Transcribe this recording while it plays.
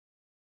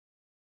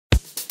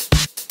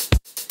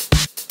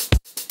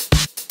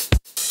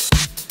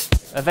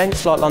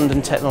Events like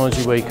London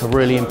Technology Week are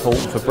really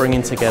important for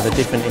bringing together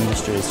different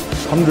industries.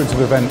 Hundreds of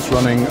events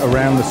running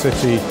around the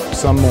city,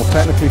 some more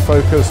technically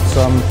focused,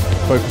 some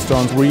focused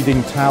on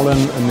breeding talent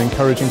and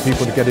encouraging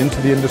people to get into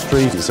the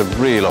industry. It's a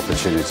real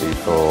opportunity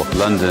for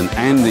London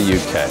and the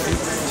UK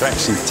to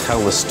actually tell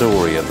the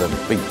story of the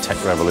big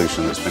tech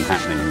revolution that's been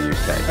happening in the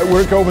UK.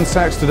 We're at Goldman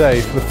Sachs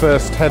today for the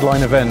first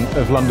headline event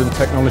of London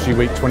Technology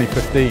Week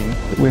 2015.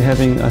 We're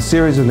having a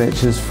series of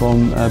lectures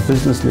from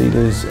business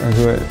leaders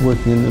who are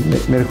working in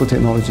the medical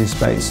technology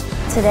space.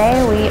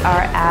 Today we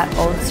are at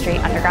Old Street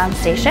Underground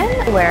Station.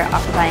 We're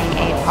occupying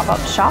a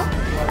pop-up shop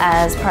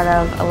as part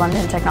of a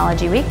London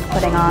Technology Week,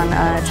 putting on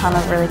a ton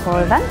of really cool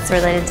events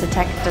related to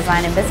tech,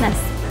 design and business.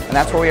 And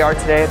that's where we are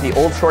today at the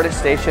Old Shoreditch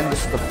Station.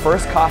 This is the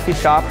first coffee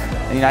shop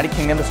in the United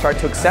Kingdom to start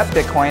to accept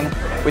Bitcoin.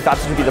 We thought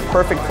this would be the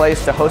perfect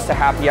place to host a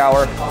happy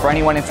hour for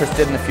anyone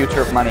interested in the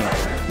future of money.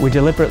 We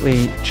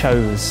deliberately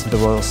chose the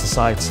Royal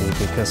Society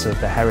because of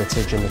the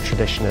heritage and the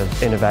tradition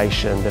of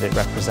innovation that it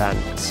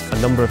represents.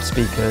 A number of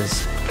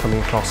speakers coming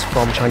across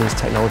from Chinese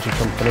technology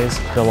companies.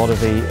 A lot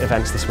of the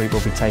events this week will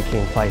be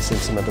taking place in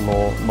some of the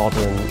more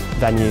modern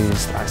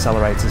venues,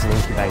 accelerators and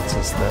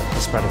incubators that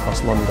are spread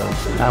across London.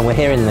 We're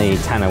here in the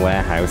Tanner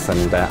warehouse,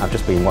 and I've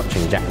just been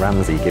watching Jack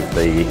Ramsey give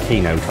the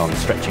keynote on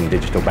stretching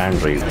digital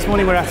boundaries. This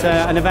morning we're at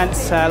an event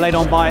laid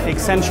on by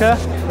Accenture.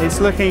 It's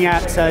looking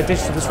at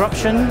digital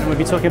disruption. We'll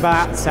be talking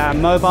about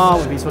mobile,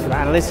 we'll be talking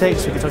about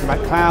analytics, we'll be talking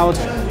about cloud,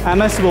 and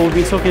most of all we'll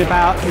be talking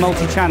about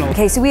multi-channel.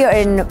 Okay, so we are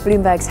in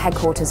Bloomberg's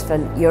headquarters for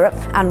Europe,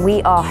 and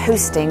we are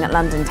hosting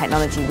London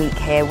Technology Week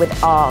here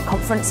with our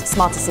conference,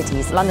 Smarter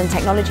Cities. London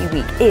Technology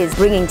Week is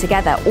bringing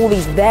together all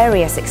these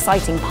various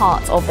exciting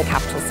parts of the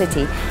capital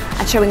city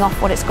and showing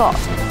off what it's got.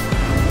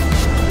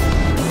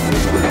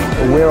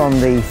 We're on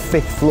the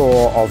 5th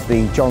floor of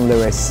the John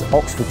Lewis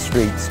Oxford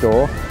Street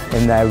store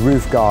in their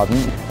roof garden,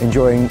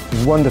 enjoying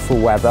wonderful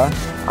weather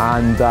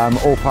and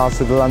all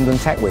parts of the London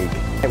Tech Week.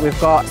 We've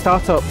got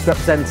startups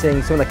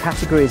representing some of the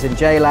categories in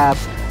JLab,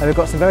 and we've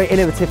got some very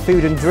innovative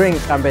food and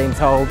drink, I'm being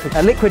told.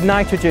 A liquid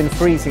nitrogen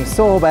freezing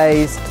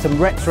sorbets,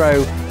 some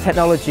retro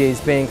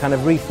technologies being kind of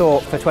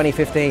rethought for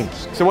 2015.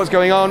 So what's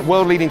going on?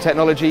 World-leading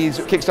technologies,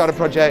 Kickstarter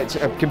project,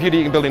 a computer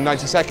you can build in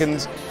 90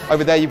 seconds.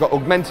 Over there you've got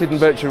augmented and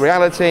virtual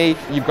reality,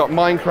 you've got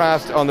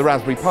Minecraft on the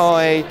Raspberry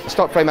Pi,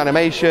 stock frame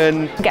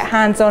animation. Get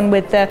hands-on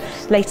with the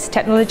latest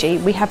technology.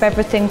 We have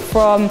everything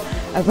from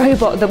a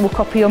robot that will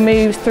copy your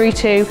moves through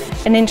to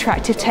an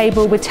interactive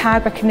table with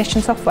tag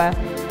recognition software.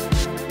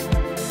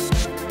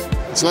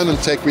 It's London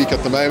Tech Week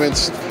at the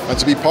moment, and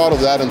to be part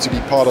of that and to be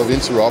part of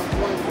Interop,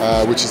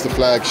 which is the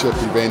flagship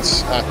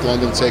event at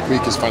London Tech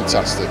Week, is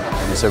fantastic.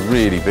 It's a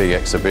really big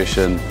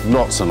exhibition,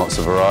 lots and lots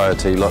of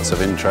variety, lots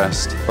of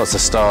interest, lots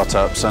of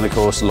startups and of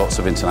course lots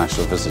of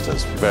international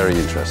visitors. Very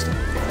interesting.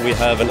 We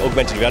have an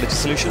augmented reality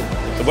solution.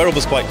 The wearable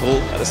is quite cool.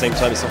 At the same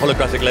time, it's a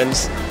holographic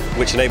lens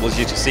which enables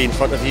you to see in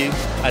front of you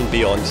and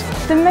beyond.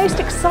 The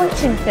most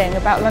exciting thing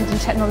about London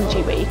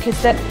Technology Week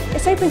is that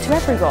it's open to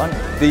everyone.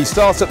 The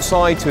startup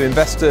side to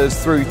investors,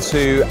 through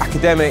to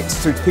academics,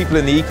 through to people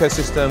in the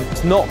ecosystem.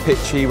 It's not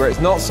pitchy, where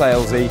it's not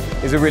salesy,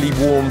 is a really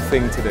warm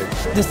thing to do.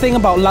 The thing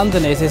about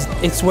London is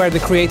it's where the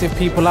creative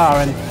people are,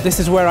 and this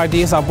is where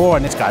ideas are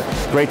born. It's got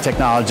great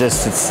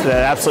technologists. It's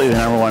absolutely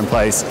the #1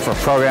 place for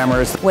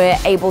programmers. We're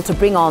able to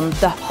bring on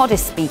the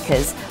hottest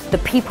speakers, the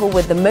people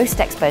with the most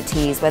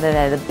expertise, whether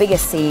they're the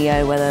biggest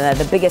CEO, whether they're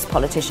the biggest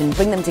politician,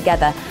 bring them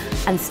together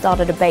and start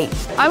a debate.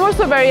 I'm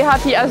also very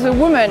happy as a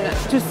woman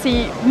to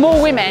see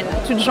more women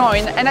to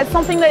join, and that's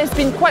something that has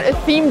been quite a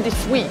theme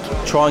this week.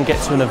 Try and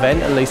get to an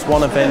event, at least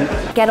one event.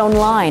 Get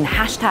online,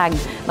 hashtag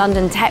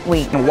London Tech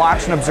Week. And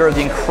watch and observe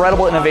the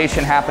incredible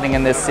innovation happening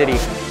in this city.